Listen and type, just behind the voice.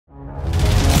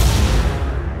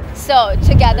So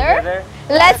together,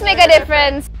 let's make a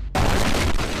difference.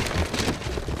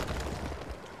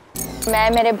 मैं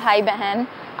मेरे भाई बहन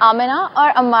आमिना और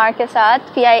अम्मार के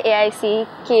साथ PIAIC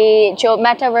के जो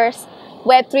मेटावर्स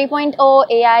Web 3.0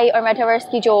 AI और मेटावर्स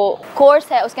की जो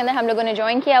कोर्स है उसके अंदर हम लोगों ने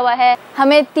ज्वाइन किया हुआ है।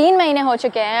 हमें 3 महीने हो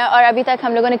चुके हैं और अभी तक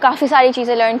हम लोगों ने काफ़ी सारी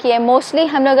चीज़ें लर्न की है। मोस्टली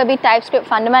हम लोग अभी टाइपस्क्रिप्ट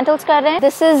फंडामेंटल्स कर रहे हैं।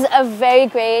 This is a very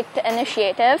great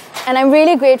initiative and I am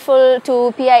really grateful to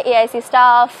PIAIC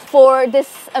staff for this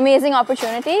amazing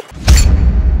opportunity.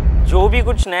 जो भी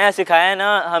कुछ नया सिखाया है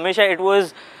ना, हमेशा it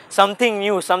was something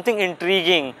new, something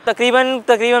intriguing.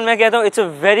 तकरीबन मैं कहता हूँ it's a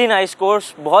very nice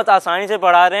course. बहुत आसानी से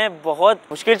पढ़ा रहे हैं, बहुत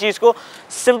मुश्किल चीज़ को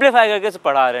सिंप्लीफाई करके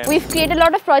पढ़ा रहे हैं। We've created a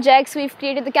lot of projects. We've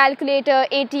created the calculator,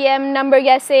 ATM, number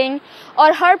guessing,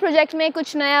 और हर प्रोजेक्ट में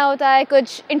कुछ नया होता है,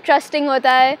 कुछ इंटरेस्टिंग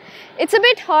होता है। It's a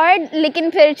bit hard, लेकिन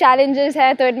फिर challenges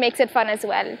है तो it makes it fun as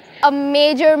well. A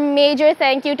major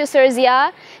thank you to Sir Zia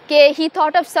कि he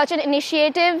thought of such an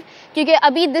initiative, क्योंकि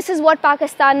अभी this is what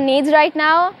Pakistan needs right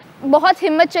now. बहुत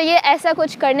हिम्मत चाहिए ऐसा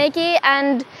कुछ करने की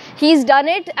and he's done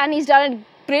it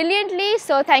brilliantly,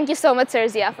 so thank you so much Sir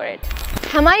Zia for it.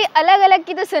 हमारी अलग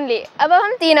की तो सुन ली, अब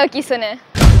हम तीनों की सुने।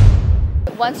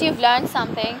 Once you've learned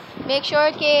something, make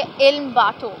sure कि इल्म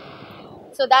बांटो।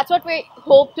 So that's what we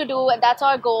hope to do and that's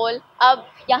our goal. अब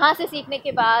यहाँ से सीखने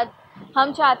के बाद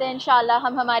हम चाहते हैं इंशाल्लाह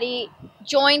हम हमारी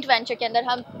joint venture के अंदर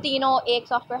हम तीनों एक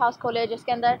सॉफ्टवेयर हाउस खोले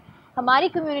जिसके अंदर हमारी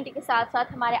कम्युनिटी के साथ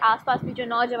साथ हमारे आसपास भी जो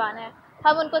नौजवान हैं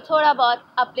हम उनको थोड़ा बहुत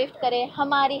अपलिफ्ट करें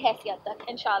हमारी हैसियत तक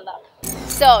इंशाल्लाह।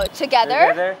 So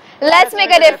together, let's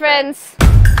make a difference.